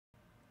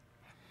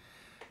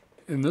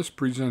In this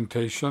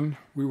presentation,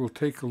 we will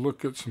take a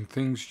look at some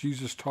things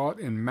Jesus taught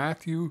in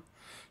Matthew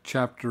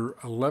chapter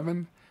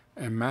 11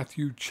 and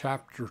Matthew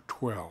chapter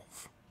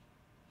 12.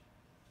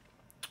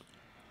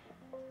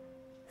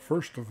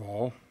 First of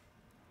all,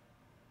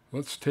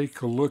 let's take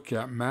a look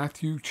at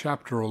Matthew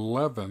chapter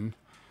 11,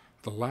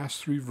 the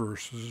last three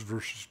verses,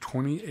 verses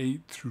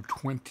 28 through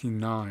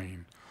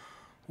 29,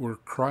 where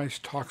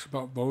Christ talks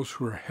about those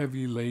who are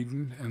heavy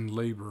laden and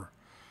labor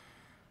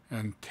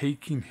and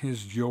taking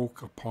his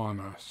yoke upon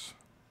us.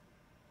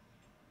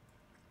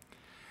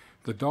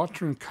 The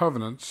Doctrine and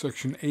Covenants,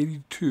 section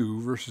 82,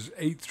 verses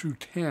 8 through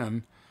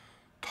 10,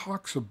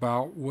 talks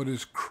about what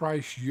is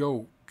Christ's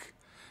yoke.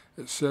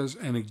 It says,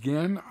 "And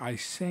again I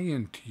say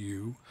unto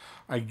you,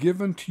 I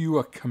give unto you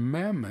a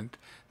commandment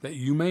that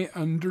you may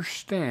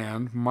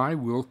understand my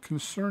will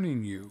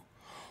concerning you."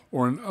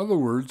 Or in other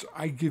words,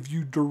 I give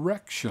you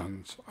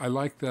directions. I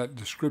like that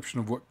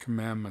description of what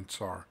commandments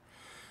are.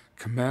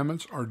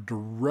 Commandments are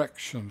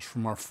directions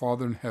from our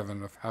Father in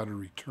heaven of how to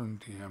return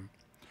to him.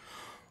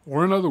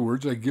 Or in other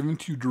words, I give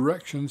unto you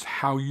directions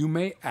how you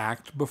may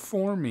act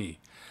before me,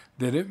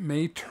 that it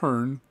may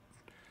turn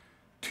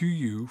to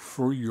you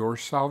for your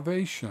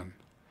salvation.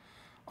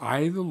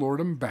 I, the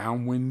Lord, am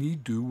bound when ye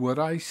do what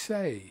I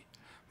say.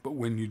 But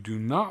when you do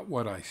not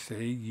what I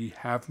say, ye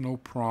have no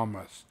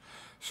promise.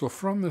 So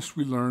from this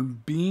we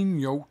learn being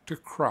yoked to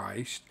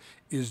Christ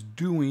is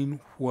doing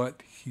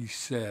what he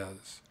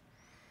says.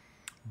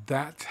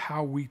 That's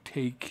how we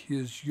take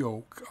his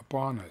yoke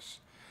upon us.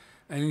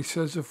 And he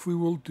says if we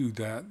will do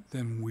that,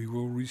 then we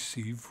will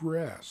receive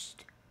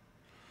rest.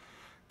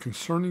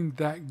 Concerning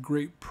that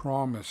great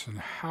promise and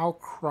how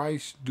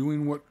Christ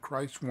doing what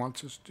Christ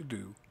wants us to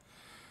do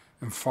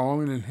and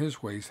following in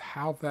his ways,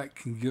 how that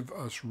can give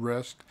us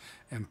rest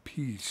and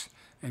peace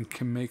and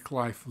can make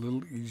life a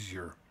little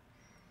easier.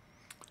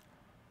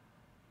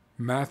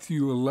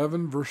 Matthew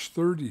 11 verse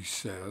 30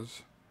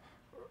 says,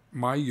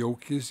 "My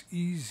yoke is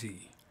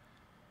easy."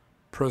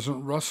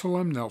 President Russell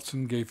M.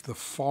 Nelson gave the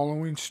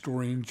following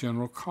story in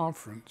General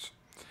Conference.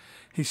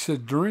 He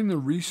said, during the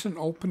recent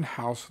open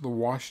house of the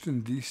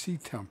Washington, D.C.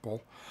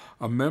 Temple,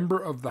 a member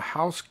of the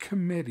House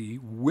Committee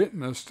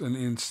witnessed an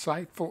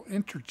insightful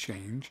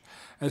interchange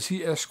as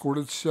he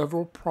escorted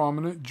several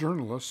prominent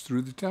journalists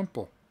through the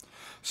temple.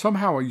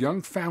 Somehow a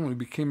young family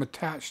became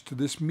attached to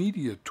this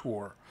media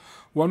tour.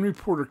 One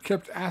reporter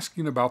kept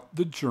asking about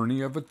the journey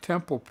of a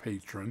temple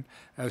patron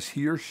as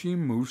he or she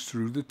moves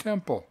through the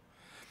temple.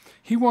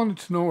 He wanted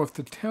to know if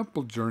the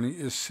temple journey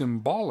is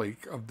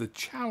symbolic of the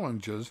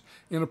challenges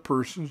in a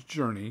person's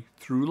journey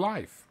through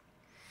life.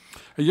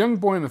 A young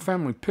boy in the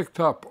family picked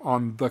up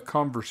on the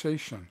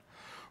conversation.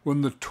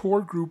 When the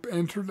tour group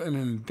entered an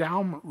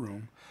endowment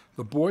room,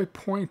 the boy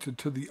pointed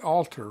to the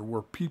altar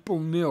where people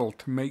kneel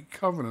to make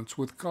covenants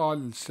with God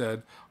and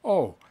said,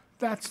 "Oh,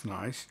 that's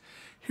nice.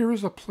 Here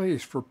is a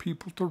place for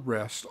people to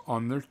rest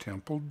on their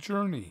temple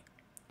journey."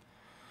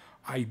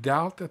 I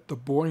doubt that the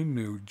boy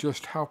knew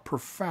just how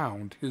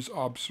profound his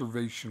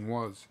observation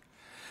was.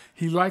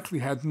 He likely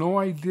had no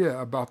idea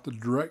about the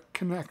direct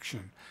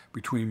connection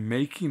between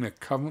making a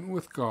covenant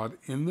with God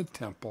in the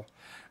temple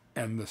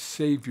and the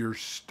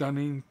Savior's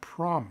stunning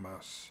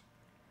promise,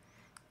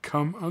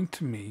 "Come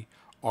unto me,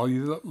 all ye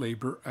that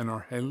labor and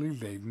are heavily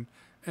laden,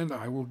 and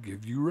I will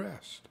give you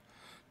rest.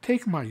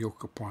 Take my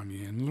yoke upon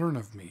you and learn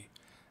of me,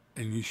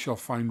 and ye shall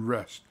find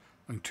rest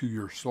unto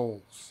your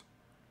souls.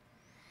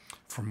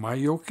 For my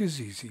yoke is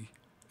easy,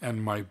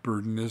 and my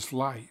burden is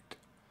light."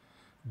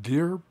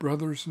 Dear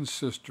brothers and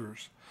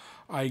sisters,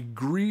 I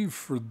grieve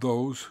for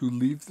those who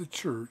leave the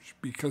church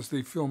because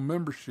they feel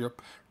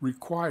membership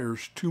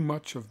requires too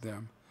much of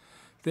them.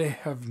 They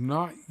have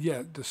not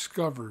yet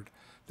discovered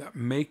that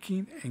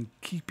making and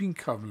keeping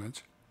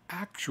covenants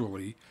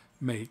actually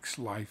makes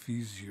life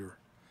easier.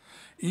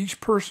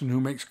 Each person who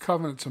makes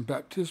covenants in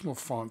baptismal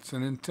fonts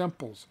and in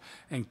temples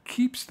and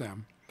keeps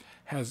them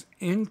has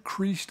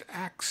increased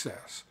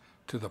access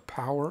to the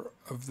power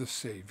of the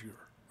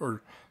Savior,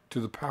 or to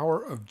the power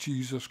of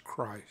Jesus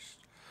Christ.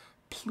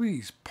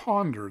 Please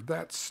ponder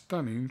that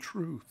stunning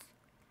truth.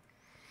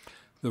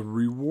 The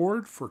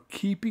reward for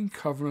keeping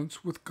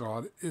covenants with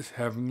God is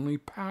heavenly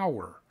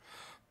power,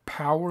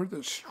 power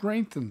that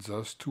strengthens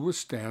us to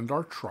withstand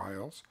our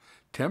trials,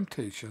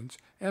 temptations,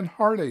 and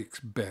heartaches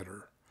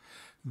better.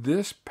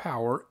 This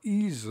power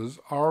eases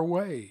our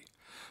way.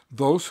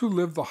 Those who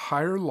live the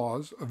higher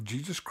laws of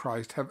Jesus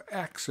Christ have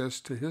access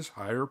to his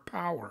higher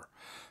power.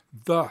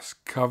 Thus,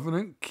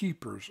 covenant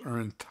keepers are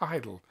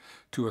entitled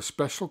to a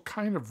special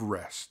kind of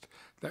rest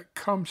that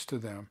comes to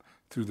them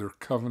through their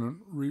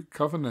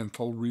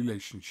covenantal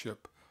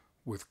relationship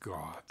with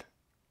God.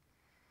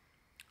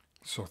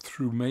 So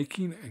through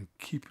making and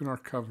keeping our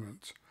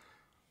covenants,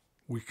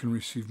 we can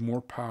receive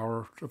more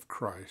power of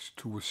Christ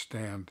to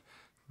withstand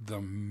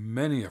the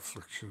many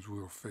afflictions we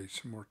will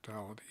face in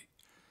mortality.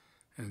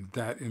 And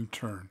that in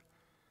turn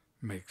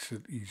makes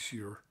it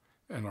easier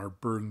and our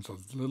burdens a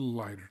little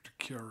lighter to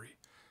carry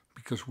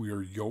because we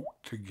are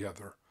yoked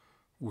together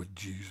with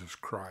Jesus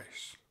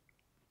Christ.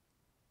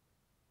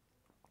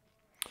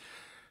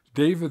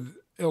 David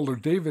Elder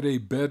David A.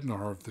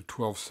 Bednar of the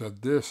 12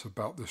 said this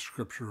about the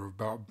scripture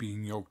about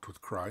being yoked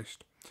with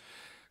Christ,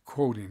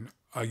 quoting,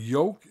 "A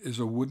yoke is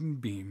a wooden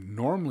beam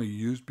normally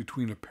used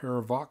between a pair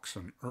of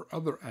oxen or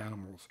other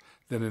animals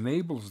that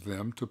enables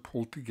them to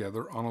pull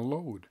together on a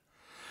load.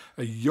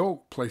 A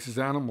yoke places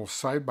animals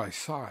side by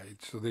side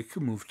so they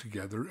can move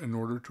together in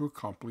order to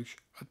accomplish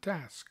a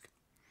task.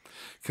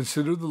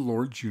 Consider the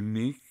Lord's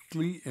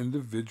uniquely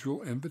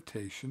individual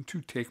invitation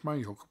to take my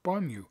yoke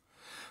upon you.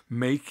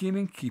 Making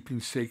and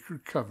keeping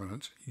sacred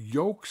covenants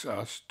yokes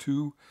us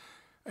to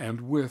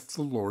and with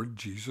the Lord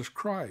Jesus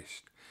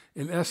Christ.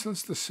 In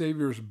essence, the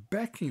Savior is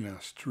beckoning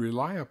us to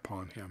rely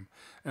upon him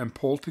and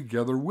pull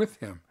together with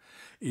him,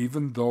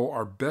 even though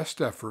our best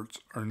efforts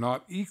are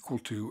not equal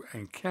to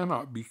and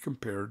cannot be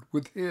compared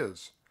with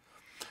his.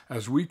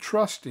 As we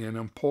trust in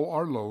and pull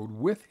our load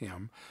with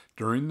him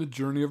during the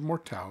journey of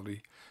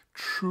mortality,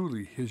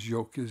 truly his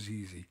yoke is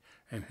easy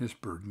and his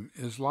burden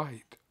is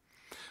light.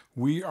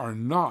 We are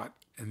not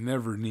and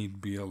never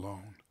need be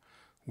alone.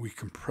 We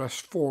can press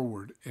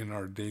forward in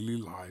our daily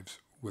lives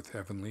with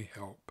heavenly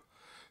help.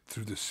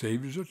 Through the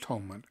Savior's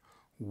atonement,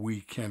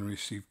 we can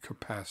receive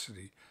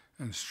capacity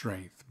and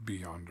strength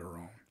beyond our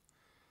own."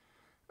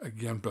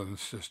 Again, brothers and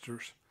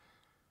sisters,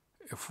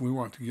 if we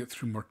want to get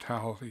through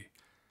mortality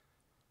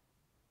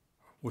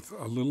with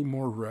a little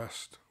more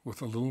rest,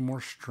 with a little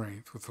more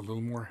strength, with a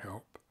little more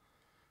help,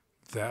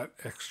 that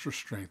extra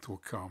strength will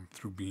come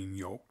through being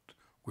yoked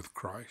with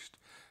Christ,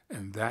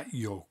 and that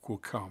yoke will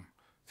come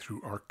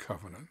through our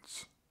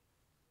covenants.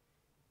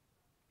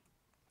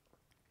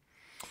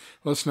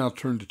 Let's now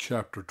turn to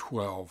chapter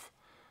 12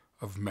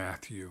 of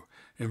Matthew.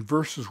 In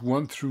verses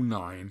 1 through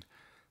 9,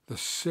 the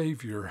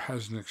Savior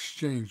has an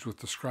exchange with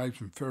the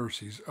scribes and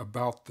Pharisees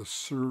about the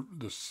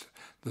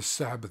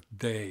Sabbath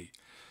day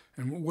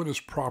and what is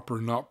proper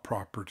and not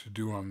proper to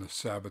do on the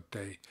Sabbath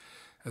day,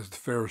 as the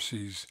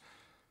Pharisees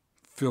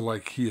feel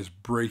like he is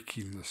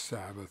breaking the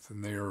Sabbath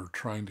and they are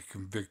trying to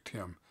convict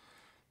him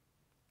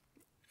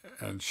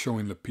and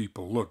showing the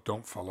people, look,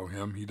 don't follow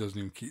him. He doesn't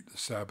even keep the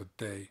Sabbath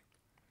day.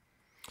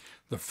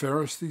 The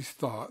Pharisees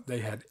thought they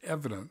had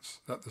evidence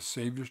that the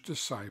Savior's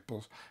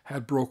disciples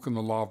had broken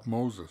the law of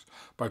Moses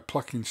by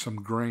plucking some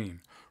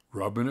grain,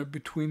 rubbing it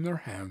between their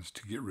hands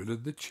to get rid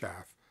of the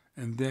chaff,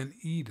 and then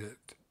eat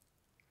it.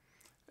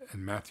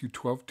 And Matthew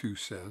 12:2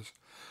 says,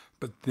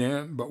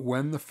 But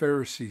when the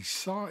Pharisees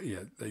saw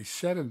it, they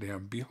said unto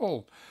him,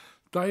 Behold,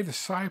 thy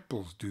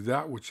disciples do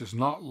that which is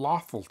not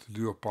lawful to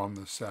do upon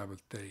the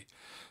Sabbath day.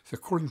 So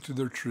according to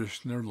their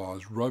tradition, their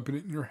laws, rubbing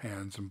it in your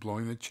hands and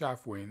blowing the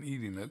chaff away and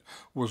eating it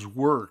was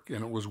work,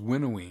 and it was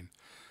winnowing.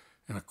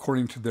 And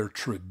according to their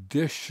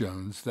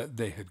traditions that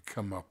they had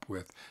come up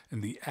with,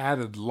 and the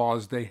added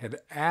laws they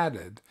had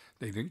added,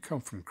 they didn't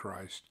come from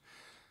Christ.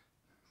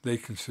 They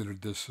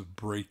considered this as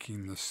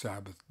breaking the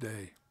Sabbath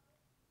day.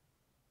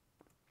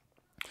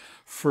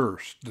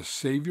 First, the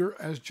Savior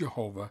as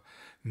Jehovah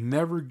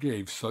never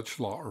gave such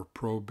law or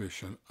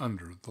prohibition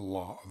under the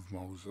law of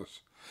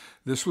Moses.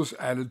 This was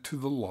added to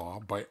the law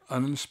by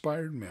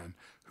uninspired men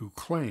who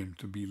claimed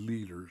to be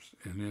leaders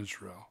in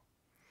Israel.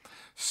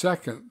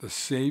 Second, the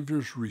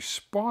Savior's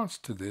response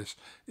to this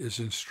is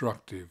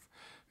instructive.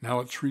 Now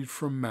let's read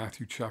from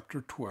Matthew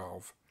chapter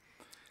 12.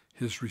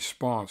 His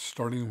response,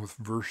 starting with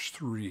verse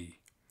 3.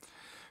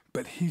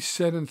 But he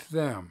said unto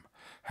them,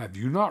 Have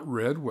you not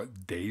read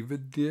what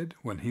David did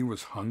when he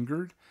was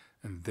hungered,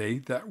 and they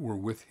that were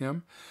with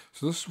him?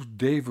 So this was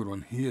David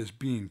when he is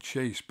being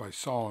chased by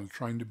Saul and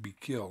trying to be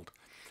killed,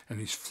 and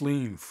he's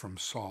fleeing from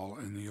Saul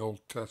in the Old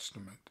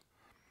Testament.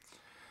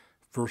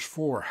 Verse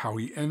 4, How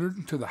he entered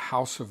into the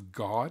house of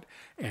God,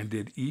 and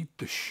did eat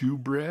the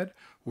shewbread,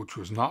 which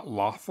was not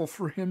lawful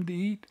for him to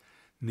eat,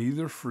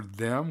 neither for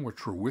them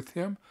which were with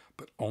him,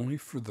 but only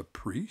for the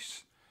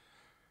priests.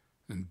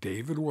 And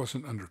David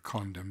wasn't under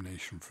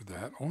condemnation for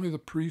that. Only the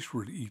priests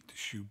were to eat the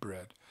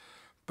shewbread.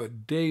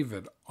 But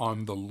David,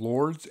 on the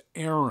Lord's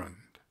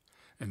errand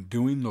and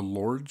doing the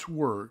Lord's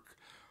work,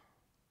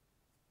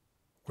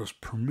 was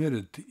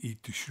permitted to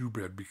eat the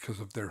shewbread because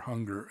of their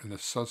hunger and the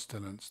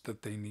sustenance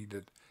that they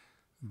needed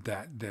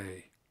that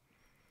day.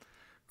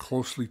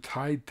 Closely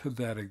tied to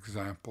that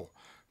example,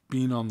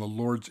 being on the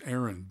Lord's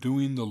errand,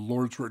 doing the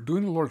Lord's work.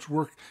 Doing the Lord's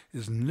work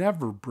is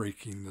never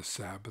breaking the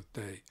Sabbath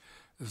day,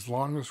 as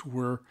long as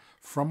we're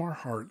from our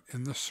heart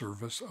in the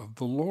service of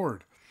the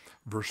Lord.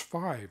 Verse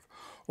 5,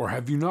 Or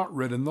have you not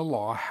read in the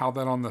law how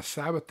that on the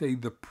Sabbath day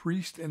the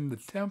priest in the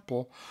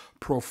temple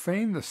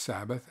profane the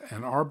Sabbath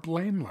and are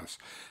blameless?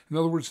 In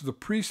other words, the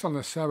priests on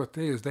the Sabbath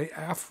day, as they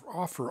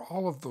offer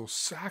all of those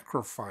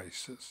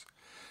sacrifices,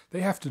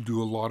 they have to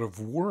do a lot of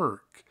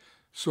work.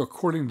 So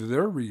according to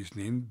their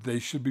reasoning, they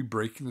should be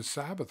breaking the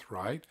Sabbath,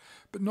 right?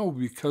 But no,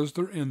 because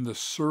they're in the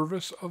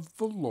service of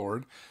the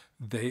Lord,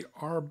 they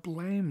are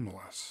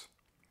blameless.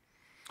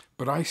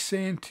 But I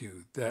say unto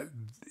you that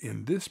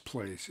in this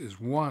place is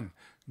one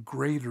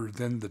greater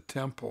than the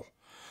temple.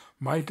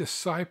 My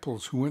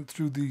disciples who went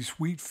through these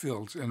wheat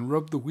fields and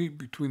rubbed the wheat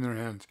between their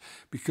hands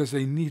because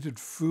they needed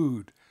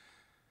food,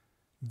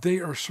 They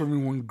are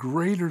serving one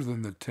greater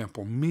than the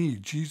temple, me,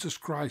 Jesus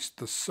Christ,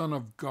 the Son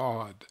of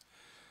God.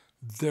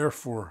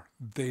 Therefore,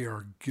 they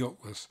are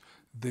guiltless.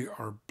 They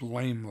are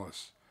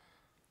blameless.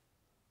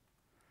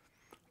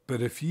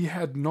 But if ye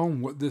had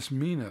known what this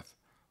meaneth,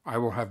 I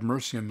will have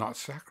mercy and not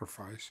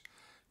sacrifice,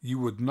 you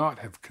would not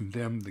have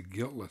condemned the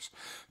guiltless.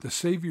 The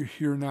Savior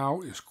here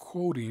now is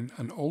quoting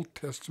an Old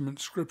Testament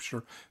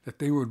scripture that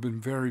they would have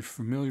been very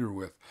familiar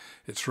with.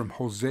 It's from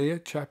Hosea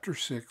chapter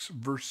 6,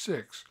 verse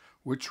 6,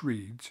 which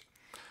reads,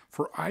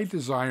 For I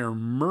desire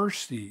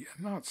mercy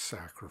and not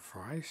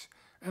sacrifice,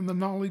 and the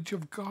knowledge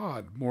of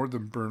God more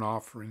than burnt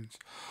offerings.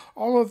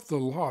 All of the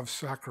law of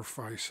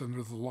sacrifice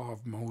under the law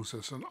of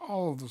Moses and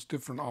all of those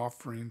different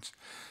offerings,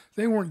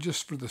 they weren't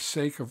just for the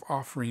sake of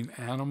offering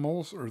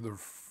animals or the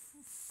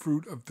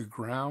fruit of the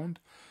ground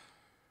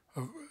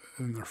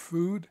and their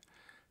food.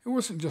 It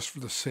wasn't just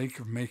for the sake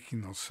of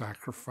making those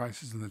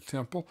sacrifices in the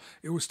temple.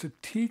 It was to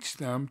teach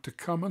them to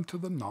come unto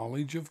the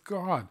knowledge of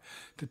God,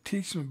 to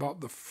teach them about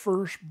the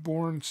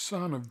firstborn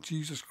Son of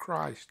Jesus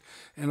Christ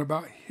and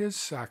about his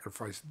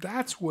sacrifice.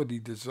 That's what he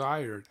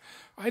desired.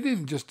 I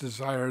didn't just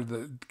desire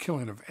the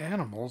killing of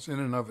animals in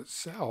and of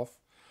itself.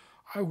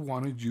 I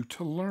wanted you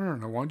to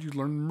learn. I wanted you to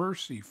learn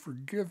mercy,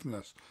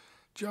 forgiveness,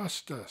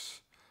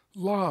 justice,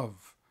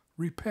 love,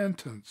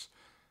 repentance,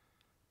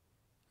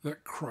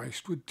 that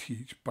Christ would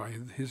teach by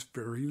his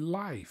very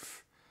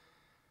life.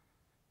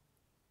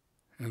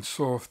 And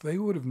so if they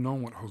would have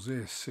known what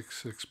Hosea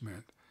 6:6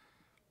 meant,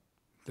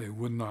 they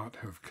would not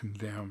have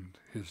condemned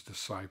his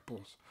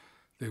disciples.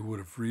 They would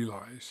have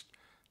realized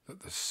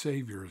that the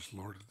Savior is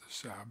Lord of the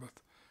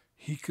Sabbath.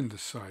 He can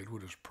decide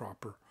what is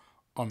proper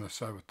on the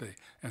Sabbath day,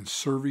 and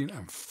serving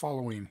and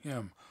following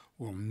him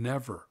will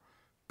never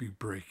be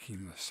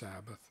breaking the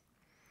Sabbath.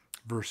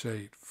 Verse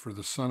 8, For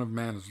the Son of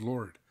Man is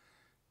Lord,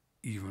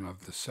 even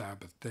of the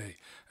Sabbath day.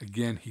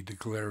 Again, he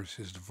declares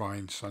his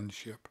divine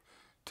sonship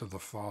to the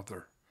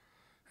Father,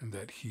 and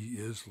that he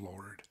is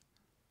Lord.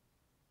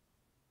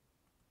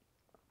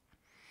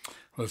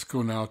 Let's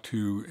go now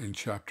to, in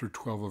chapter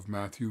 12 of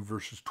Matthew,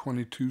 verses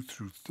 22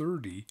 through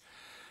 30.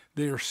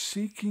 They are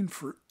seeking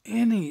for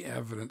any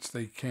evidence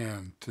they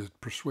can to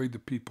persuade the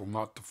people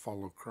not to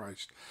follow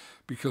Christ,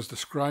 because the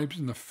scribes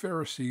and the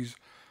Pharisees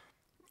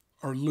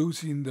are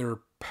losing their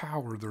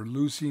power. They're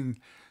losing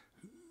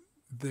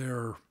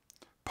their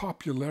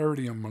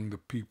popularity among the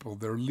people,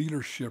 their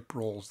leadership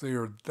roles. They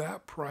are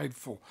that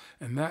prideful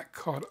and that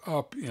caught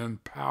up in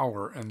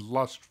power and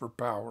lust for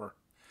power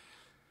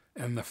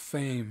and the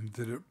fame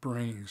that it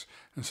brings.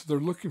 And so they're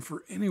looking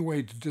for any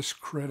way to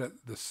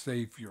discredit the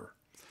Savior.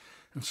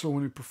 And so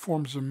when he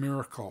performs a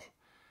miracle,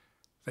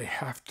 they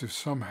have to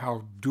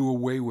somehow do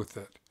away with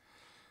it.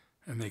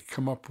 And they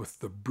come up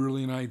with the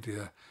brilliant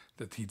idea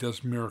that he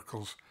does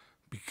miracles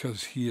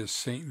because he is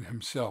Satan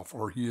himself,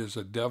 or he is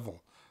a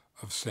devil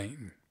of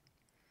Satan.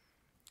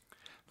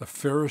 The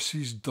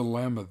Pharisees'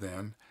 dilemma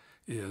then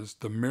is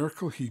the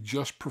miracle he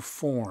just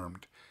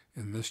performed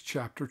in this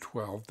chapter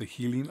 12, the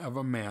healing of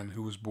a man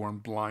who was born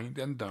blind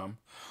and dumb,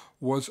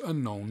 was a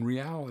known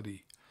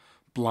reality.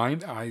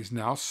 Blind eyes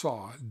now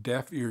saw,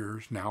 deaf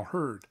ears now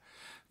heard.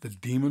 The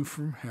demon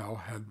from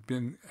hell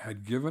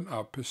had given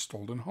up his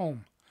stolen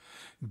home.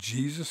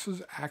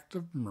 Jesus' act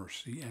of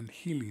mercy and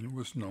healing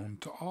was known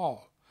to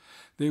all.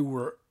 They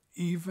were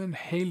even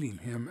hailing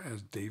him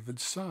as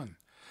David's son.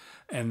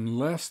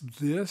 Unless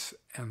this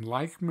and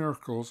like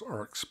miracles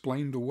are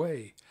explained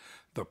away,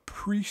 the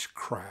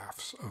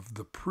priestcrafts of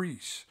the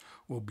priests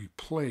will be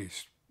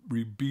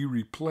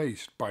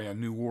replaced by a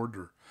new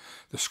order.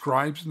 The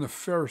scribes and the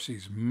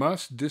Pharisees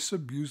must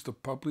disabuse the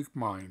public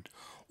mind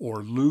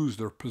or lose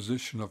their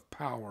position of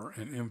power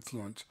and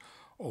influence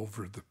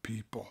over the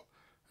people.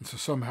 And so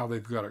somehow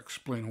they've got to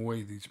explain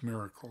away these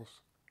miracles.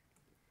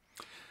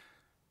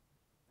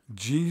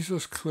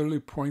 Jesus clearly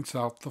points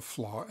out the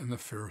flaw in the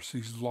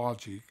Pharisees'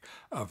 logic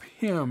of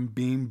him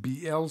being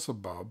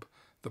Beelzebub,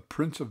 the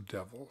prince of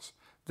devils,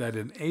 that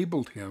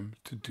enabled him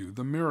to do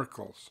the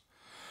miracles.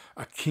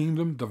 A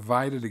kingdom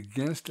divided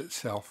against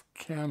itself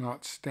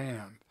cannot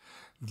stand.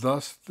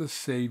 Thus the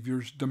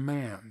Savior's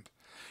demand: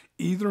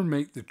 either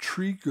make the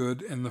tree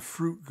good and the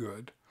fruit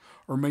good,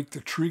 or make the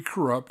tree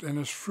corrupt and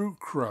its fruit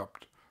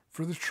corrupt,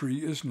 for the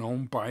tree is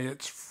known by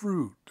its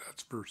fruit.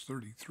 That's verse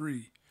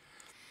 33.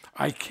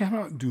 I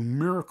cannot do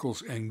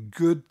miracles and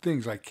good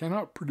things. I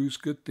cannot produce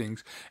good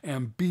things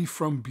and be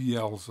from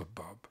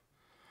Beelzebub.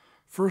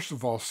 First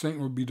of all,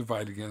 Satan would be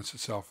divided against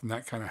itself, and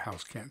that kind of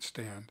house can't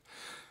stand.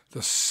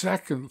 The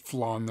second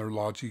flaw in their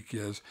logic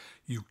is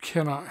you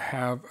cannot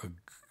have an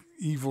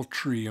evil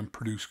tree and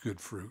produce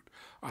good fruit.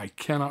 I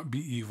cannot be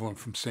evil and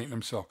from Satan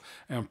himself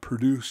and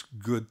produce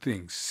good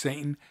things.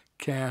 Satan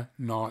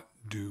cannot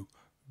do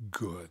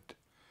good.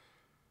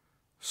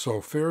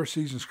 So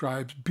Pharisees and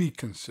scribes, be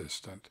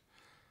consistent.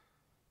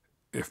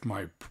 If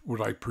what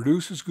I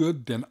produce is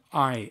good, then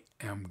I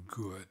am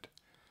good.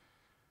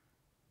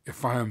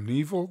 If I am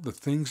evil, the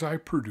things I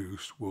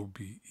produce will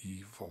be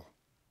evil.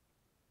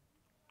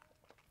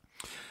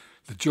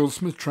 The Joseph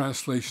Smith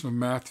translation of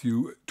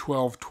Matthew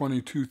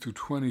 12:22 through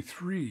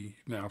 23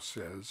 now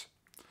says,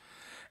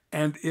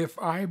 And if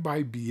I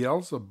by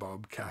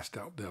Beelzebub cast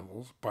out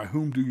devils, by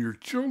whom do your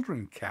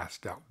children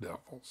cast out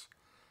devils?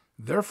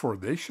 Therefore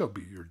they shall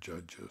be your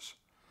judges.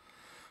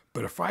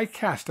 But if I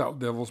cast out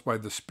devils by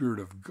the Spirit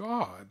of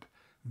God,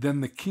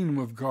 then the kingdom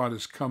of God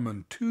is come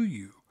unto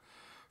you.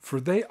 For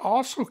they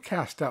also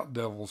cast out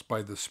devils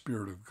by the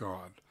Spirit of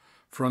God.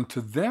 For unto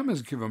them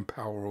is given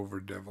power over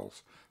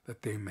devils,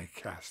 that they may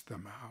cast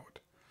them out.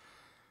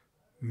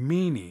 The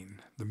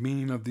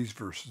meaning of these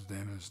verses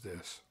then is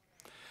this.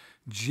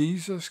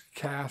 Jesus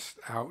cast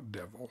out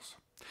devils.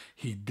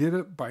 He did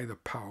it by the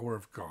power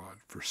of God,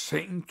 for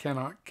Satan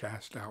cannot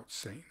cast out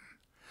Satan.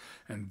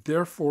 And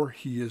therefore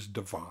he is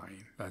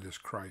divine, that is,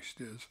 Christ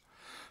is.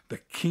 The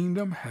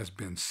kingdom has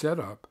been set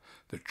up,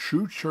 the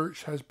true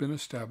church has been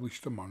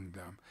established among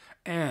them,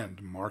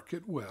 and, mark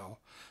it well,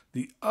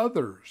 the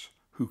others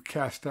who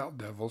cast out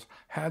devils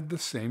had the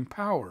same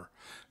power.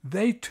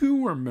 They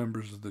too were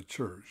members of the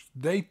church.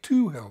 They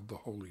too held the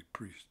holy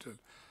priesthood.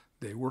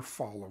 They were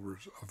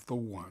followers of the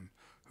one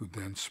who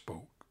then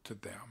spoke to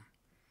them.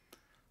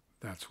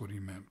 That's what he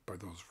meant by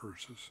those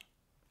verses.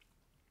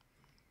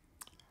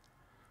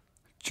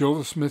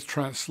 Joseph Smith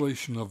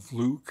translation of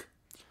Luke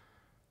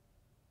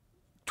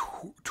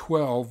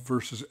 12,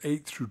 verses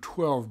 8 through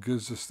 12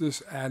 gives us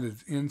this added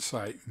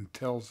insight and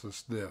tells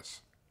us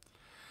this.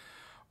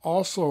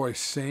 Also I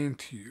say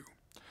unto you,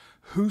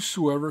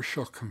 whosoever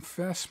shall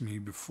confess me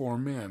before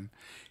men,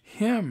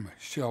 him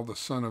shall the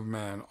Son of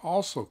Man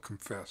also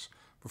confess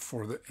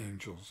before the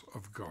angels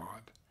of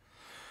God.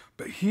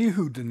 But he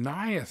who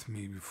denieth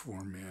me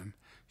before men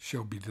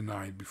shall be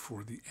denied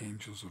before the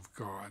angels of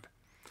God.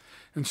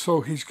 And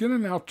so he's going to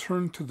now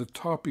turn to the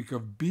topic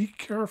of be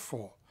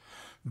careful.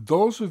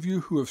 Those of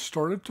you who have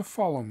started to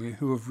follow me,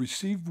 who have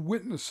received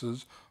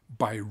witnesses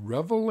by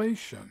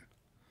revelation,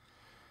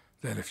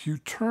 that if you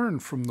turn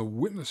from the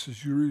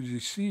witnesses you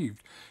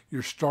received,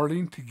 you're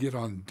starting to get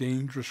on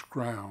dangerous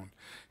ground.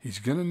 He's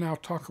going to now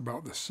talk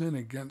about the sin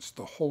against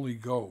the Holy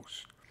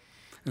Ghost.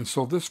 And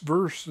so these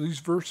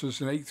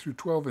verses in 8 through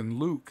 12 in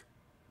Luke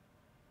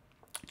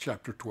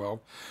chapter 12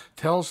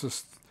 tells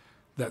us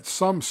that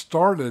some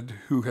started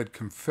who had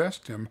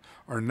confessed him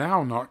are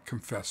now not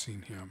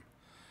confessing him,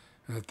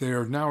 and that they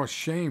are now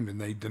ashamed and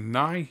they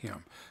deny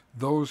him.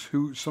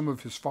 Some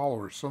of his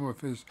followers, some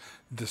of his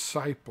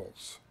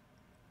disciples.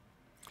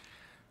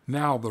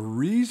 Now, the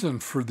reason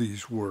for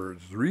these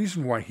words, the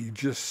reason why he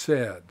just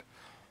said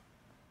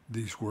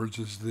these words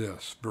is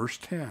this. Verse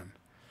 10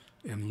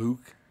 in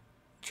Luke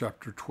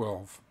chapter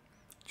 12,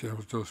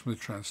 Joseph Smith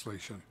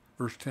translation,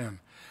 verse 10.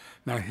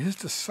 Now his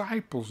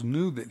disciples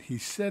knew that he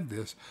said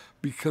this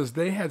because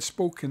they had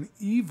spoken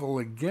evil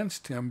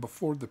against him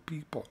before the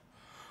people.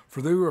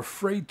 For they were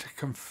afraid to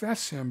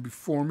confess him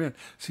before men.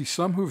 See,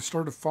 some who have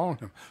started following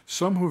him,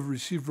 some who have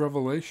received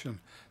revelation,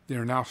 they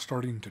are now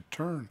starting to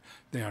turn.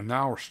 They are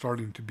now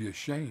starting to be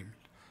ashamed.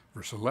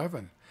 Verse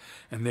 11,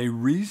 and they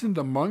reasoned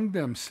among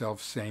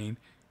themselves, saying,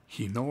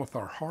 he knoweth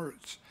our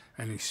hearts,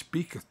 and he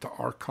speaketh to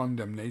our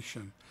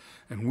condemnation,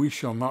 and we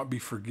shall not be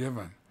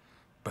forgiven.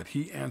 But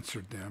he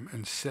answered them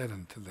and said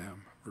unto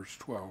them, verse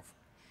 12,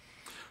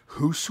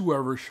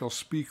 whosoever shall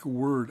speak a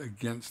word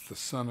against the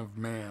Son of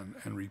Man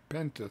and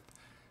repenteth,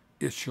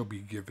 it shall be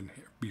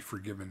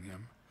forgiven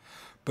him.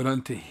 But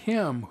unto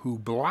him who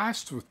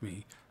blasphemeth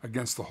me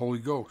against the Holy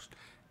Ghost,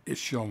 it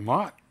shall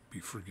not be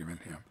forgiven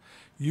him.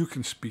 You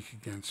can speak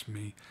against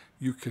me,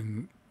 you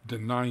can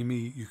deny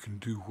me, you can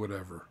do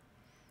whatever.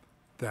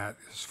 That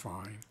is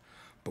fine.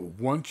 But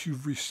once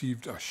you've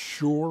received a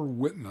sure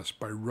witness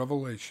by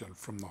revelation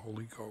from the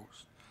Holy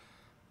Ghost,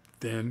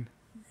 then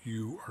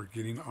you are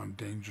getting on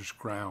dangerous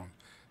ground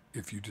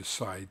if you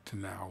decide to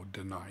now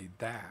deny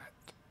that.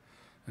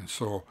 And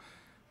so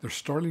they're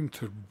starting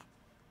to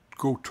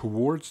go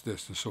towards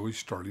this, and so he's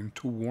starting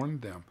to warn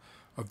them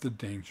of the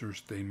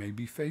dangers they may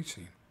be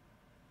facing.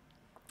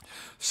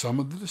 Some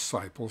of the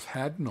disciples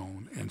had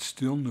known and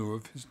still knew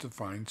of his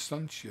divine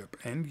sonship,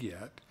 and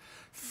yet,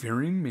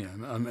 fearing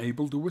men,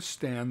 unable to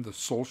withstand the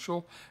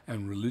social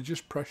and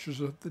religious pressures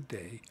of the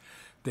day,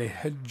 they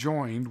had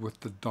joined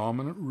with the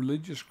dominant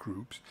religious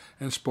groups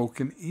and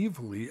spoken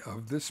evilly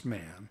of this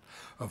man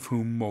of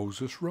whom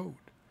Moses wrote.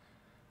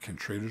 Can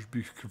traitors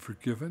be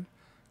forgiven?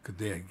 Could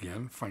they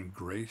again find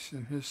grace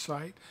in his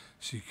sight?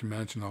 So you can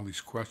imagine all these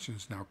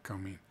questions now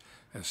coming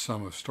as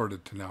some have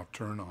started to now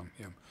turn on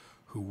him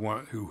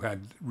who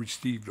had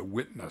received a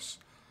witness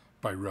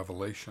by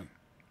revelation.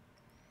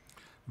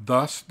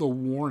 Thus the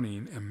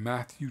warning in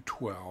Matthew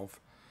 12,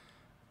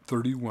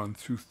 31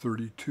 through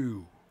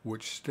 32,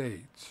 which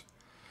states,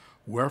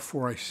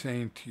 wherefore I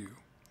say unto you,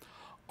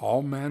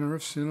 all manner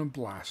of sin and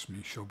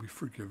blasphemy shall be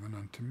forgiven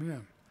unto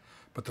men,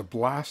 but the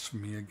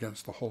blasphemy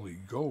against the Holy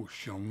Ghost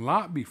shall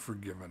not be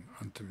forgiven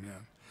unto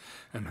men.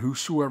 And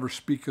whosoever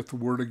speaketh a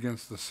word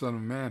against the Son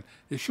of Man,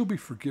 it shall be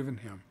forgiven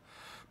him.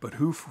 But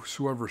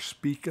whosoever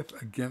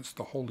speaketh against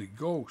the Holy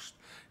Ghost,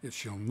 it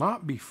shall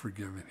not be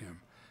forgiven him,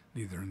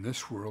 neither in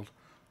this world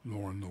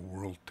nor in the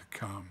world to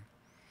come.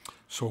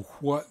 So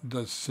what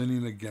does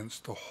sinning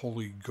against the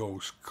Holy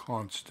Ghost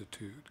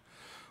constitute?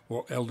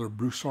 Well, Elder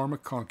Bruce R.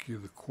 McConkie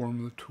of the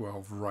Quorum of the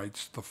 12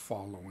 writes the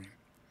following: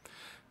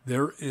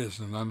 There is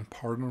an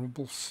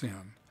unpardonable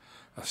sin,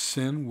 a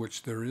sin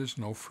which there is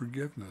no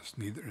forgiveness,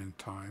 neither in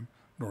time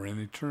nor in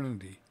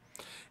eternity.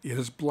 It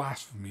is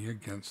blasphemy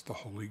against the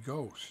Holy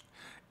Ghost.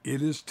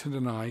 It is to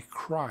deny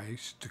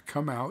Christ, to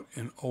come out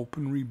in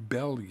open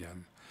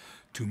rebellion,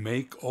 to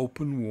make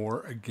open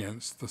war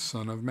against the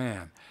Son of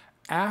Man,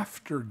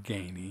 after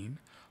gaining,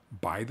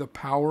 by the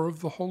power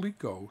of the Holy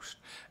Ghost,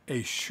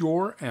 a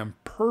sure and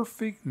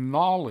perfect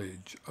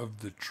knowledge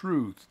of the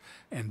truth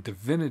and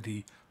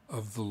divinity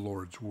of the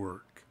Lord's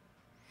work.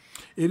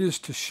 It is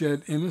to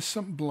shed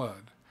innocent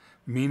blood,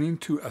 meaning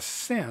to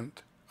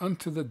assent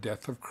unto the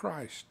death of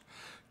Christ,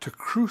 to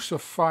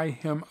crucify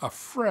him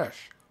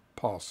afresh,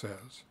 Paul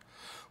says,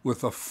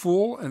 with a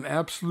full and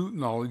absolute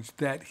knowledge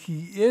that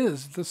he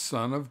is the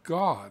Son of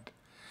God.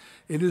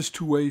 It is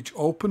to wage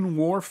open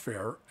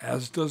warfare,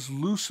 as does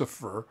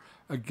Lucifer,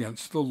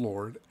 against the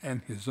Lord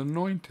and his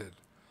anointed,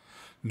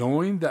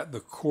 knowing that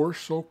the course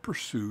so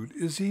pursued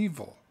is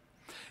evil.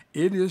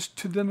 It is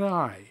to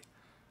deny,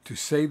 to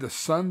say the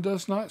sun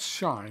does not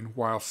shine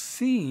while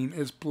seeing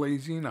its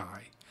blazing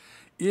eye.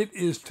 It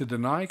is to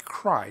deny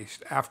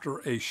Christ after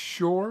a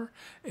sure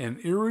and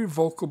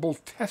irrevocable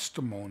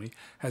testimony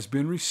has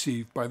been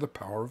received by the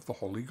power of the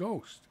Holy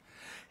Ghost.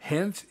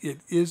 Hence,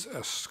 it is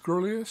a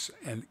scurrilous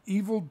and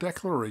evil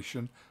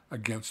declaration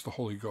against the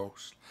Holy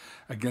Ghost,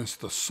 against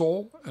the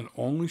sole and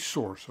only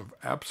source of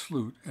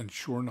absolute and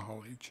sure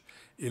knowledge.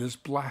 It is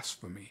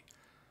blasphemy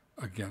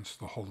against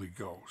the Holy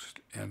Ghost.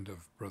 End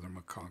of Brother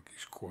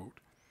McConkie's quote.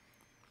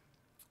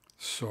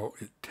 So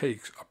it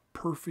takes a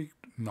perfect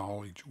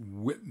knowledge,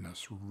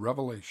 witness,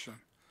 revelation.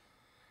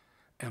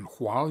 And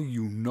while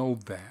you know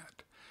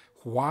that,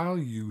 while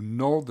you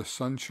know the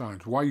sun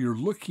shines, while you're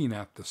looking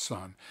at the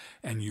sun,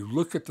 and you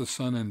look at the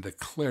sun and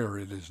declare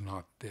it is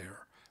not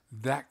there,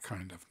 that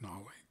kind of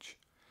knowledge,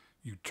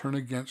 you turn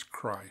against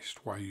Christ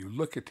while you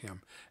look at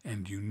him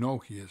and you know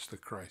he is the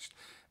Christ,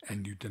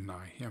 and you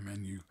deny him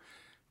and you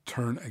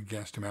turn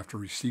against him after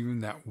receiving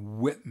that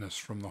witness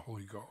from the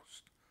Holy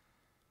Ghost.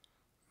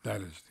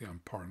 That is the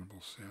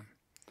unpardonable sin,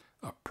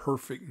 a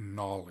perfect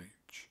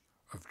knowledge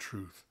of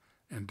truth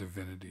and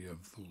divinity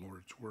of the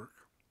Lord's work.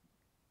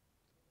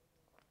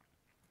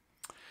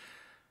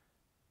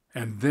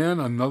 And then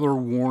another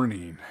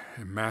warning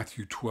in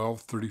Matthew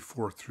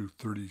 12:34 through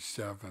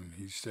 37.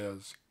 He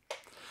says,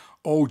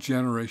 O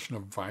generation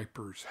of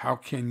vipers, how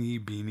can ye,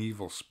 being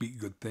evil, speak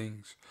good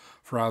things?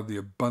 For out of the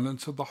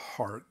abundance of the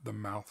heart the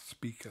mouth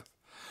speaketh.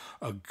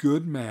 A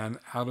good man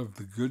out of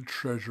the good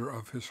treasure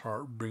of his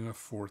heart bringeth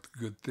forth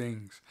good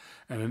things,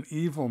 and an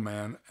evil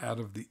man out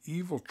of the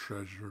evil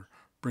treasure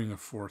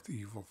bringeth forth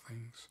evil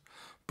things.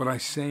 But I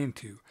say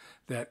unto you,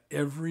 that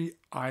every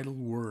idle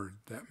word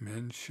that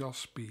men shall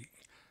speak,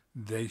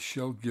 they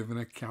shall give an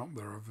account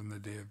thereof in the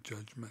day of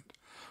judgment.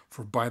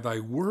 For by thy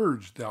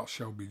words thou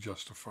shalt be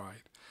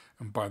justified,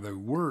 and by thy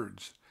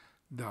words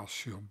thou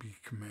shalt be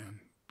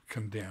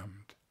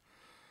condemned.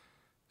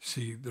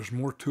 See, there's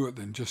more to it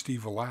than just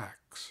evil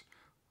acts.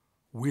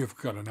 We have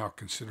got to now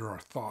consider our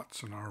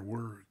thoughts and our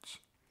words.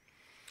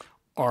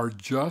 Are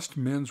just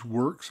men's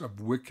works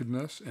of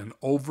wickedness and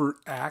overt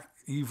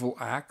evil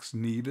acts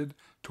needed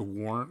to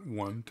warrant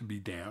one to be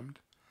damned?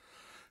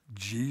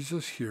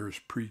 Jesus here is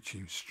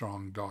preaching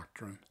strong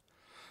doctrine.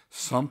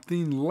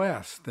 Something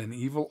less than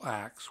evil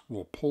acts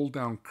will pull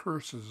down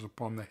curses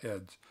upon the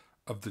heads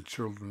of the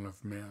children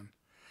of men.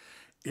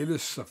 It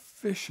is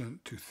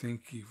sufficient to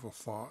think evil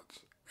thoughts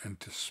and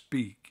to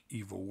speak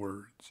evil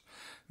words.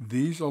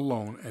 These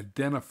alone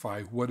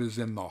identify what is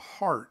in the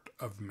heart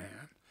of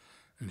man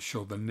and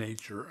show the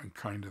nature and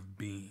kind of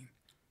being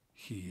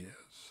he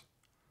is.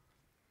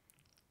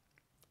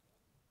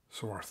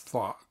 So our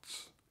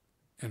thoughts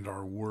and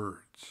our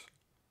words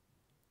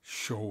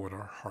show what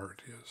our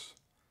heart is.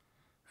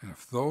 And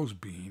if those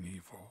being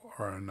evil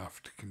are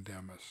enough to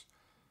condemn us,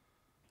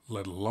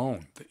 let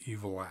alone the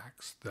evil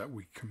acts that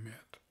we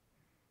commit,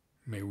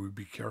 may we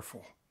be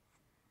careful.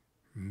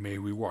 May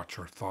we watch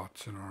our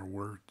thoughts and our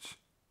words.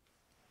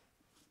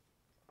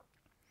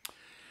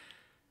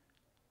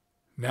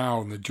 Now,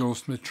 in the Joel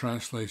Smith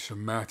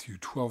translation, Matthew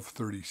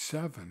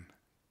 12:37,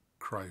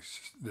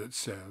 Christ, that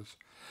says,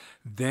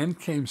 Then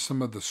came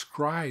some of the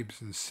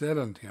scribes and said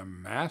unto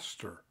him,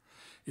 Master,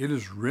 it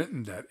is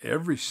written that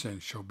every sin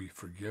shall be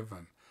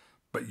forgiven.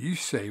 But ye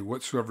say,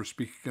 Whatsoever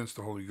speak against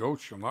the Holy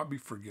Ghost shall not be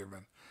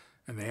forgiven.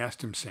 And they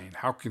asked him, saying,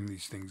 How can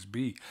these things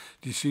be?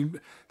 Do you see,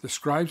 the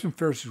scribes and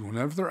Pharisees,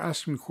 whenever they're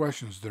asking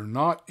questions, they're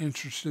not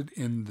interested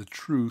in the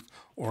truth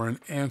or an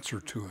answer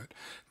to it.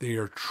 They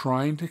are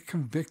trying to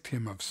convict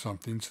him of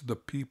something so the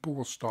people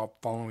will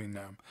stop following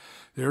them.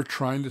 They're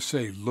trying to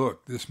say,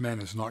 look, this man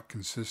is not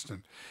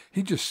consistent.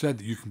 He just said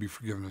that you can be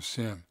forgiven of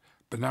sin.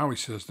 But now he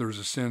says there's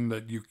a sin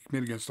that you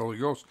commit against the Holy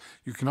Ghost.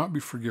 You cannot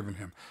be forgiven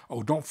him.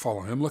 Oh, don't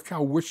follow him. Look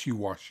how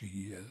wishy-washy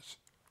he is.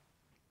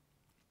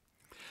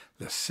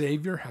 The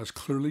Savior has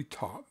clearly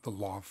taught the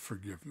law of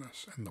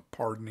forgiveness and the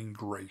pardoning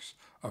grace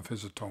of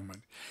his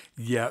atonement.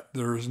 Yet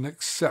there is an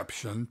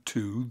exception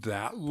to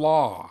that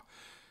law.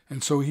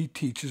 And so he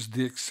teaches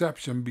the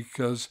exception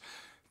because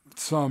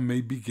some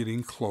may be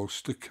getting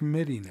close to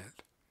committing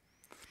it.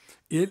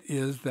 It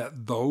is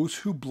that those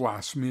who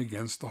blaspheme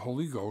against the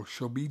Holy Ghost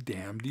shall be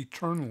damned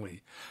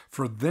eternally.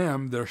 For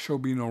them there shall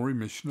be no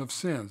remission of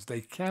sins.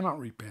 They cannot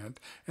repent,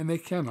 and they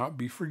cannot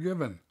be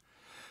forgiven.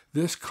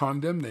 This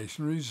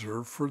condemnation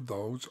reserved for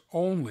those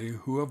only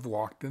who have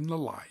walked in the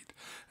light,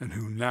 and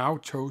who now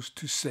chose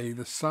to say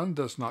the sun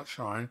does not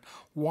shine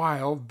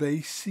while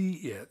they see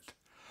it.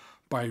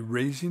 By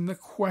raising the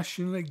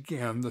question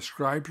again, the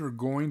scribes are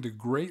going to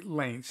great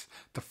lengths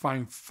to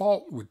find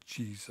fault with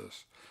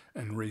Jesus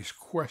and raise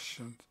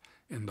questions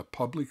in the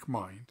public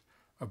mind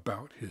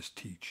about his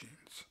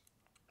teachings.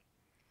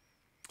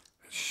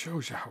 It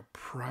shows you how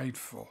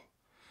prideful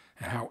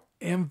and how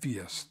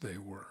envious they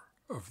were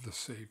of the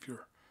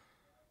Savior,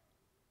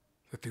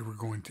 that they were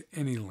going to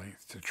any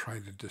length to try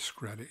to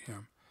discredit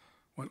him,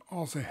 when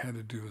all they had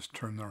to do is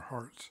turn their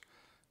hearts,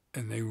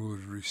 and they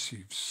would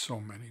receive so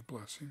many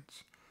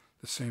blessings.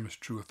 The same is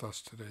true with us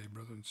today,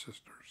 brothers and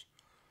sisters.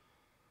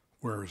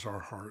 Where is our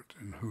heart,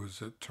 and who is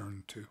it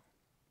turned to?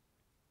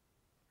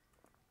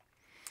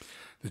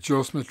 The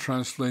Joe Smith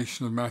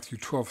translation of Matthew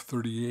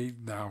 12:38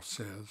 now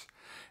says,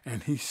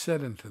 "And he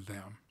said unto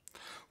them,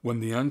 When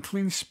the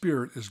unclean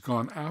spirit is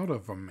gone out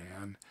of a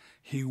man,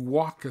 he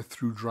walketh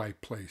through dry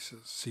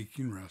places,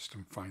 seeking rest,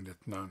 and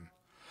findeth none.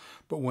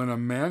 But when a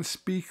man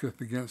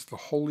speaketh against the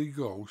Holy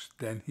Ghost,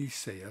 then he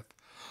saith,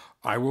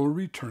 I will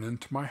return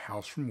into my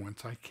house from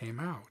whence I came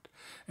out.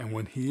 And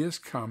when he is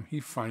come, he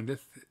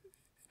findeth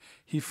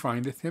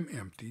him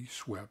empty,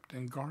 swept,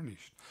 and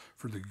garnished.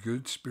 For the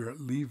good spirit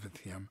leaveth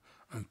him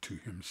unto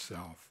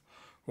himself."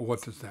 Well,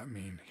 what does that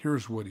mean?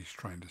 Here's what he's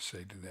trying to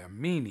say to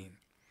them. Meaning,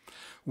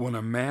 when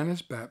a man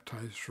is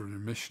baptized for the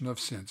remission of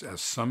sins,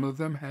 as some of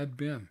them had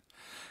been,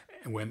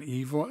 and when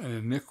evil and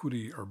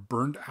iniquity are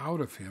burned out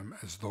of him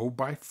as though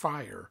by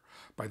fire,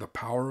 by the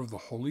power of the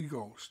Holy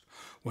Ghost,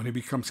 when he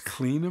becomes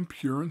clean and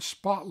pure and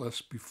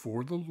spotless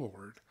before the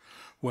Lord,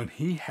 when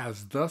he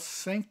has thus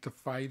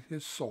sanctified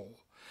his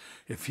soul,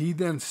 if he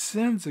then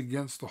sins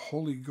against the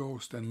Holy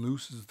Ghost and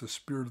loses the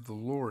Spirit of the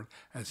Lord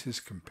as his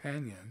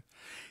companion,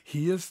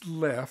 he is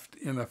left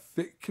in a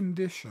fit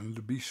condition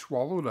to be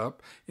swallowed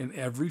up in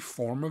every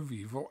form of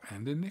evil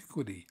and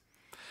iniquity.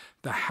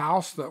 The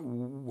house that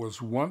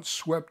was once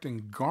swept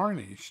and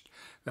garnished,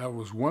 that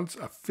was once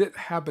a fit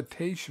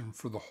habitation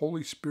for the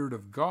Holy Spirit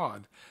of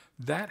God,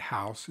 that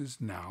house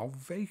is now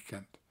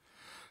vacant.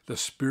 The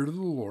Spirit of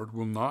the Lord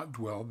will not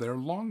dwell there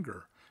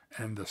longer,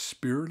 and the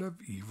spirit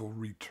of evil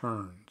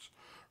returns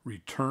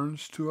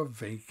to a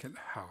vacant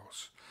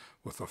house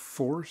with a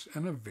force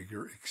and a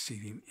vigor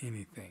exceeding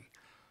anything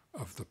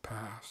of the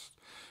past.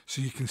 So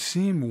you can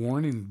see him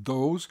warning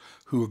those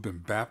who have been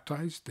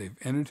baptized, they've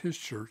entered his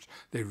church,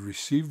 they've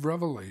received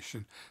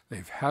revelation,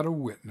 they've had a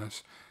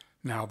witness.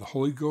 Now the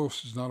Holy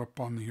Ghost is not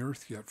upon the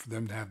earth yet for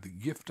them to have the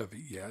gift of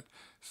it yet,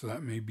 so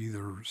that may be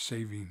their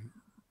saving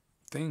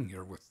thing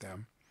here with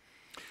them.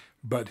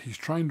 But he's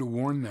trying to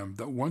warn them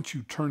that once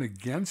you turn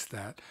against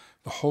that,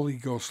 the Holy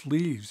Ghost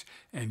leaves,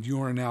 and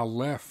you are now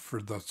left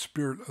for the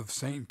spirit of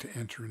Satan to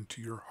enter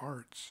into your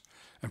hearts,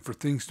 and for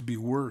things to be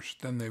worse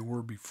than they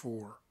were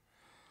before.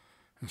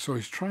 And so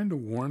he's trying to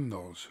warn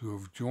those who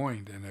have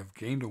joined and have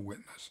gained a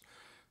witness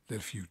that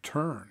if you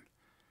turn,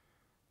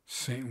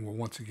 Satan will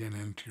once again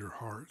enter your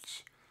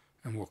hearts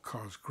and will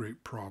cause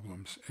great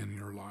problems in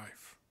your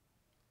life.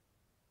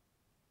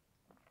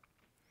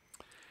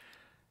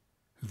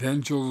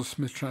 Then Joseph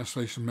Smith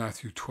translation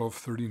Matthew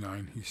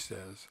 12:39, he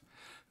says,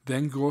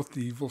 "Then goeth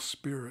the evil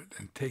spirit,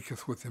 and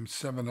taketh with him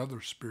 7 other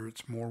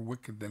spirits more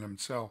wicked than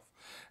himself,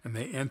 and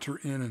they enter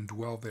in and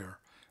dwell there.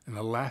 And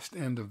the last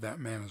end of that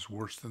man is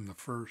worse than the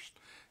first.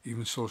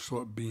 Even so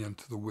shall it be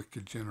unto the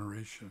wicked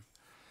generation."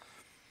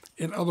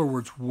 In other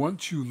words,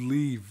 once you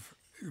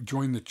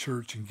join the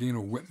church and gain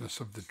a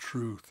witness of the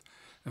truth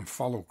and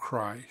follow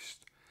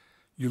Christ,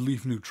 you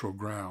leave neutral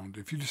ground.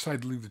 If you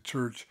decide to leave the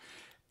church,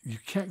 you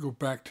can't go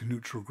back to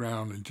neutral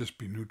ground and just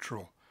be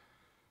neutral.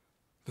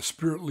 The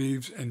Spirit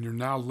leaves, and you're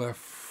now left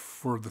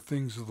for the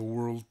things of the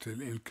world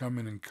to come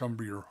and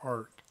encumber your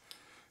heart,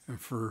 and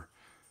for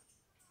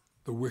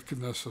the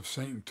wickedness of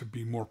Satan to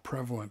be more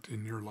prevalent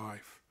in your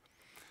life.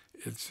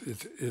 It's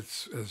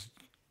as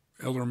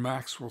Elder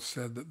Maxwell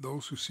said, that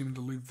those who seem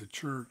to leave the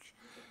church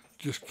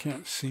just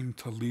can't seem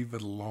to leave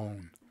it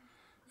alone.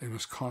 They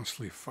must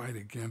constantly fight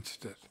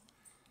against it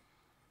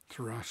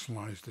to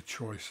rationalize the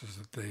choices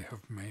that they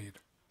have made.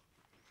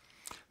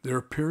 There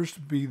appears to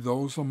be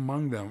those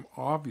among them,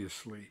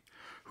 obviously,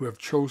 who have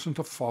chosen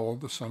to follow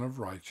the Son of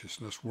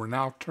Righteousness. We're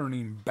now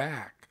turning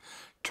back,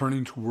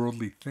 turning to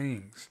worldly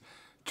things,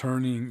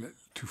 turning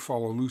to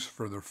follow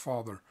Lucifer, their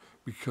father,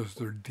 because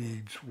their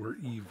deeds were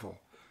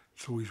evil.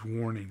 So he's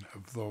warning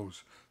of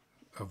those,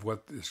 of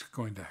what is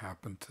going to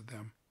happen to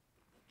them.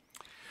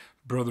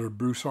 Brother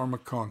Bruce R.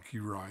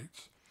 McConkie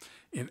writes,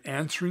 "In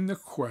answering the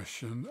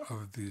question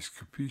of these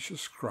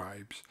captious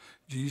scribes,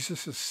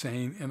 Jesus is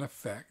saying, in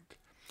effect,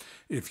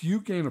 if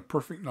you gain a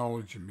perfect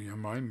knowledge of me and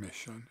my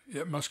mission,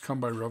 it must come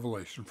by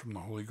revelation from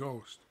the Holy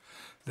Ghost.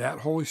 That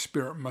Holy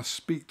Spirit must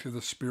speak to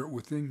the Spirit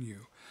within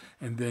you,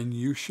 and then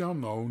you shall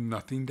know,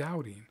 nothing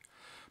doubting.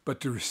 But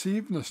to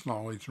receive this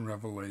knowledge and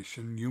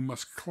revelation, you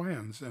must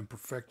cleanse and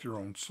perfect your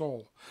own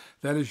soul.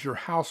 That is, your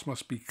house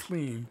must be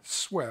clean,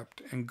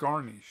 swept, and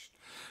garnished.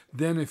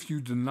 Then if you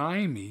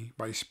deny me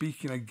by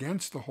speaking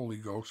against the Holy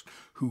Ghost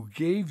who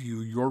gave you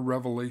your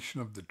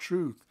revelation of the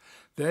truth,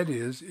 that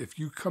is, if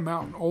you come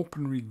out in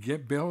open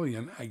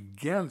rebellion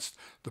against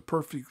the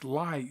perfect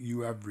light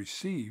you have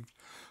received,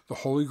 the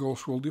Holy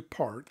Ghost will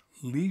depart,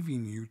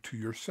 leaving you to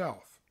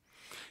yourself.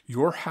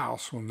 Your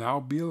house will now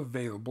be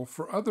available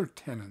for other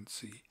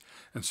tenancy,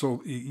 and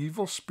so the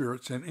evil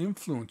spirits and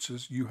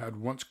influences you had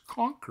once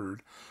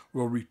conquered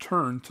will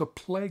return to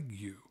plague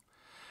you.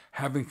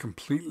 Having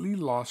completely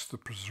lost the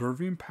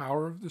preserving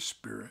power of the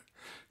Spirit,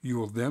 you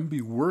will then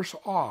be worse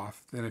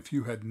off than if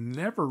you had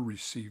never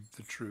received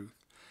the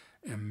truth,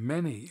 and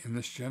many in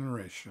this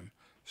generation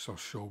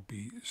shall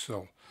be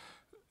so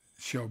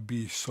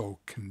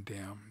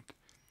condemned.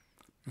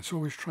 And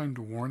so he's trying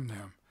to warn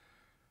them.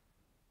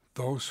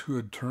 Those who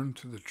had turned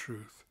to the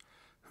truth,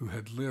 who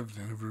had lived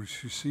and have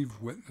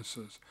received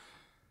witnesses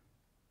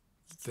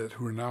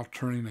who are now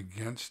turning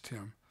against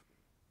him,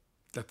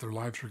 that their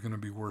lives are going to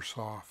be worse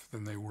off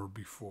than they were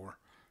before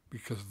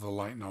because of the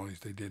light knowledge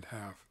they did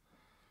have.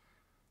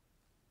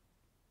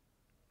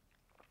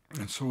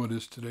 And so it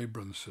is today,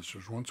 brothers and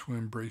sisters. Once we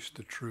embrace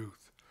the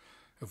truth,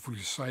 if we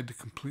decide to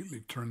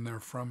completely turn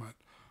there from it,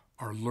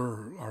 our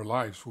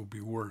lives will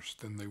be worse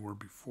than they were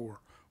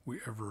before we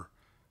ever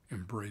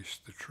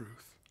embraced the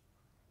truth.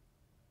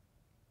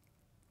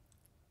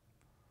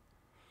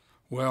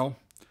 Well,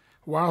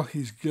 while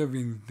he's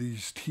giving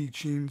these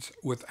teachings,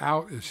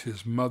 without is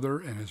his mother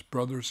and his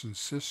brothers and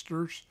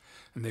sisters,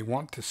 and they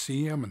want to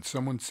see him, and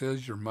someone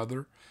says your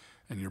mother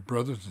and your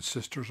brothers and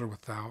sisters are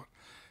without,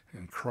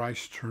 and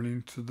Christ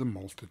turning to the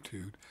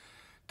multitude,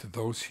 to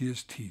those he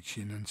is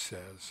teaching, and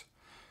says,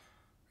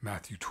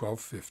 Matthew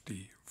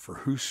 12:50, for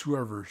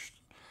whosoever,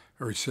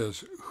 or he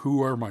says,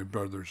 who are my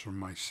brothers or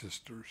my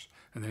sisters?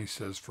 And then he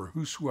says, for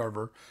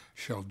whosoever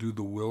shall do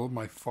the will of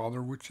my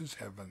Father which is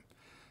heaven,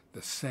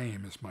 the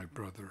same is my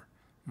brother,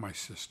 my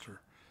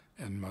sister,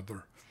 and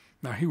mother.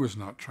 Now, he was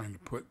not trying to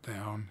put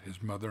down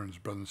his mother and his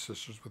brothers and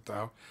sisters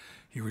without.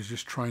 He was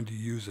just trying to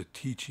use a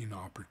teaching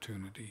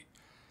opportunity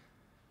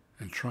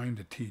and trying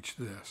to teach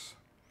this.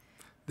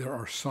 There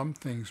are some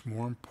things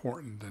more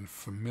important than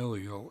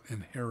familial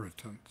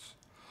inheritance.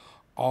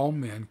 All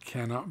men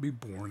cannot be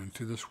born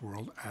into this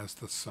world as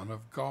the Son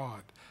of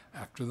God,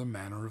 after the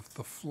manner of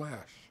the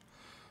flesh,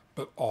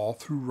 but all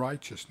through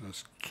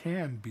righteousness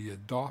can be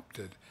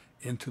adopted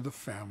into the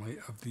family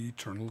of the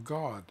eternal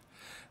God,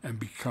 and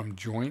become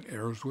joint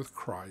heirs with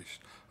Christ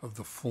of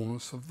the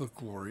fullness of the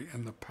glory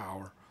and the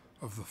power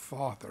of the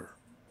Father.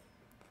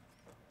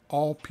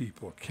 All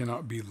people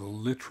cannot be the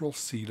literal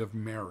seed of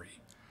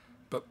Mary,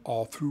 but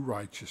all through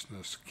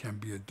righteousness can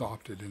be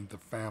adopted into the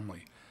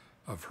family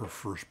of her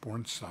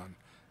firstborn son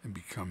and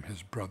become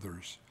his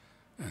brothers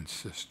and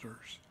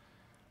sisters.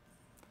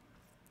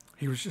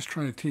 He was just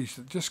trying to teach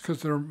that just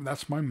because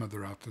that's my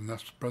mother out there, and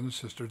that's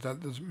brothers and sisters,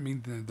 that doesn't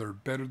mean that they're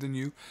better than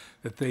you,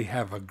 that they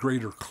have a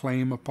greater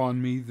claim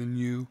upon me than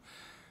you.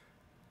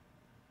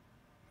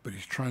 But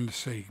he's trying to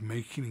say,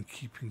 making and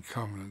keeping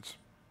covenants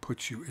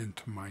puts you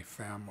into my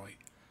family.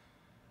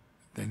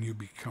 Then you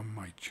become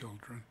my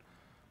children,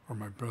 or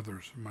my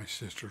brothers and my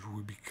sisters.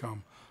 We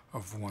become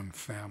of one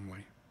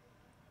family.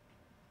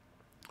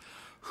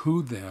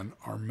 Who then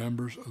are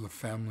members of the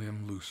family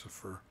of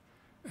Lucifer,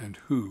 and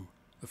who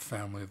the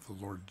family of the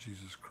Lord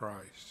Jesus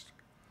Christ?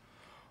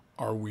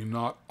 Are we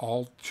not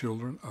all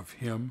children of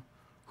him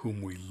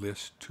whom we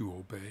list to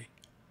obey?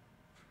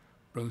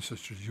 Brothers and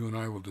sisters, you and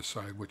I will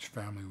decide which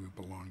family we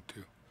belong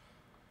to.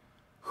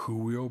 Who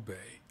we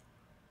obey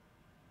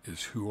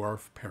is who our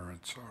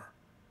parents are.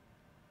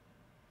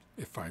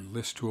 If I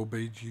list to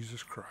obey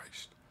Jesus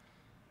Christ,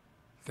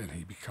 then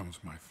he becomes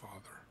my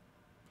father.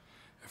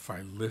 If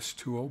I list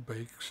to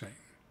obey Satan,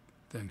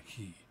 then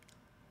he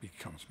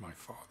becomes my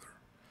father.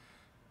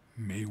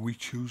 May we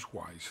choose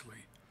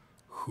wisely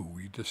who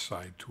we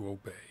decide to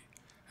obey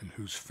and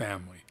whose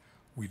family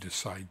we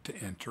decide to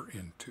enter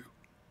into.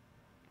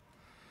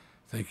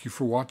 Thank you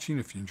for watching.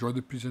 If you enjoyed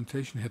the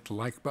presentation, hit the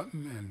like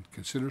button and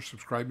consider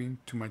subscribing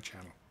to my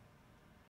channel.